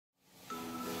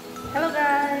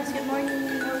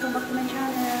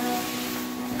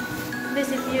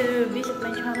if you visit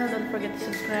my channel, don't forget to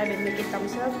subscribe and make it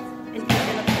thumbs up. And click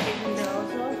the notification bell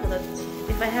also so that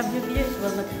if I have new videos, it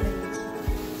will notify you.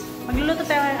 Magluluto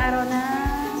tayo ngayong araw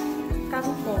ng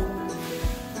kangkong.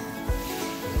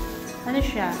 Ano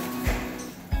siya?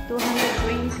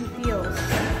 220 kilos.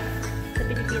 Sa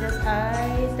Pilipinas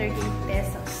ay 38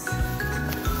 pesos.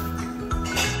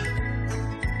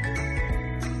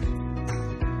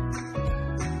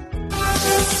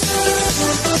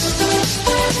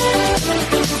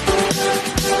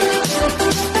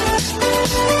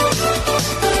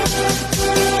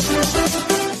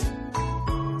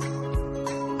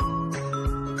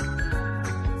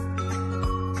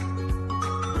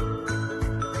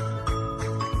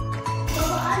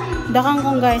 The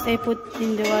kangkong, guys, I put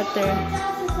in the water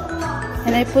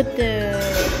and I put the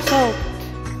salt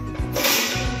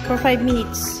for 5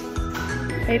 minutes.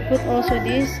 I put also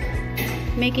this,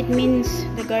 make it mince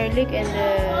the garlic and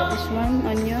this one,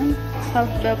 onion,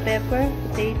 half bell pepper,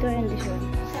 potato, and this one.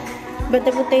 But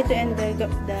the potato and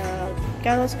the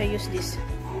carrots, I use this.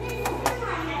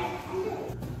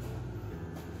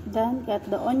 Then cut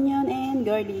the onion and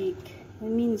garlic.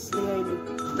 I mince the garlic,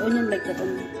 the onion like that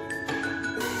only.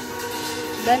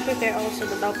 Then prepare also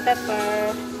the bell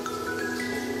pepper,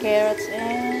 carrots,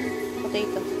 and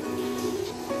potato.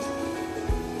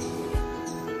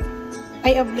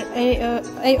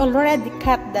 I already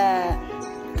cut the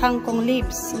kangkong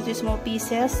leaves into small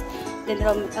pieces. Then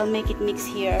I'll make it mix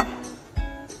here.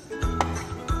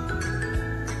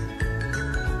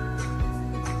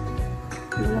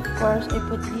 Then of course I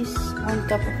put this 1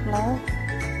 cup of flour.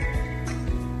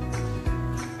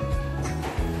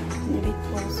 A bit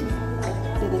also.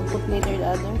 Then I put later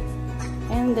the other.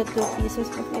 And the 2 pieces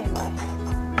of egg.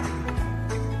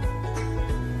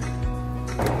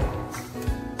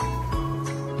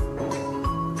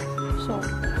 So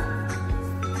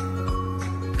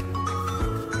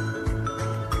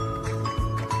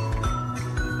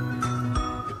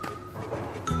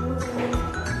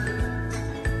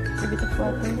a bit of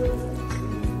water.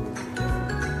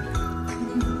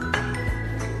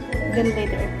 Then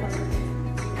later I put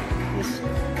this.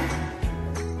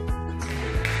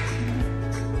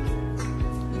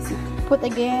 Put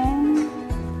again.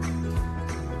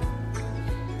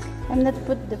 I'm not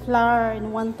put the flour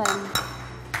in one time.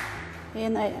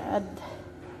 And I add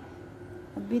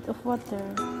a bit of water.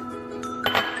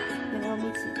 Then I'll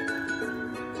mix it.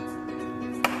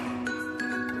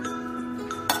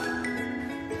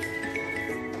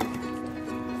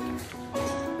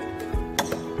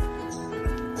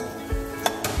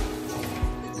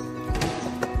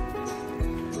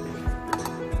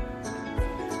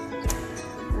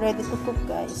 Ready to cook,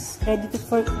 guys. Ready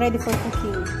for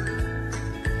cooking.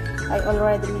 I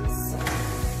already mixed.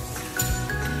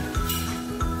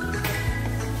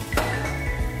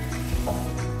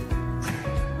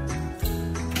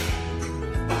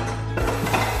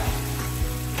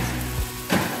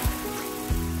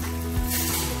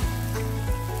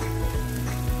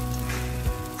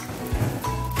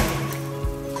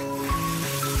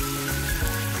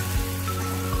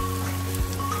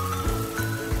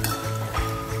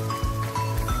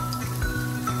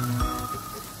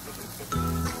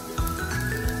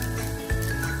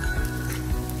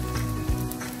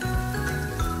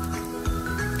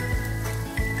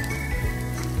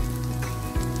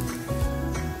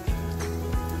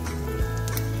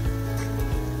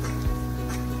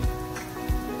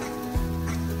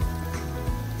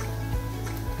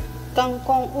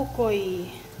 Kangkong ukoy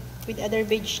with other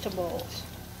vegetables.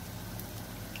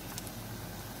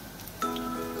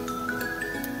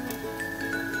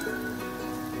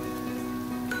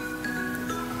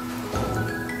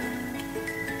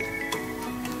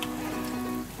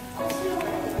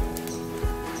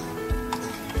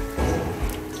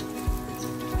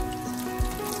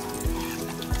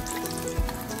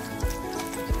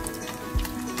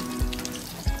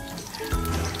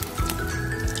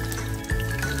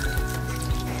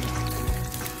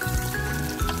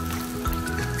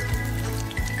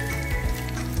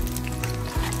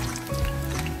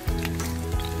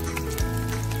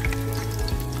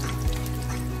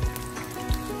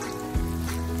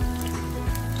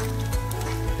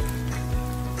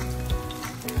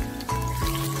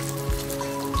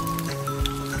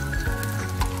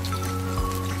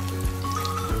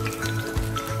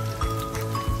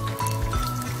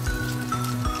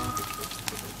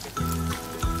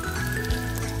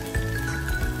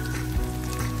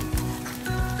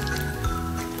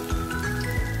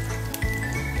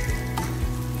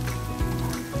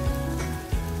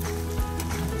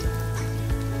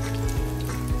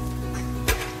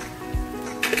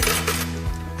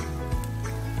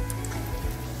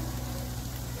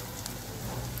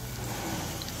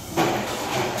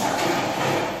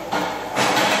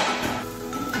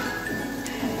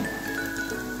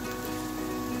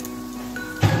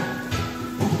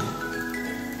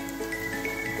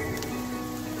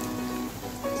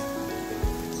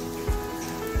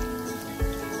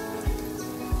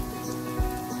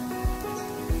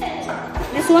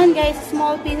 one, guys,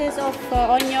 small pieces of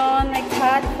onion like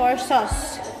that for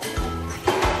sauce.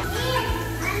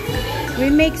 We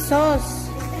make sauce.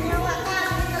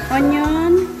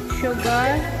 Onion,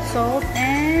 sugar, salt,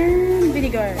 and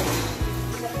vinegar.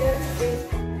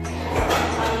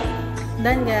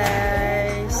 Done,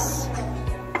 guys.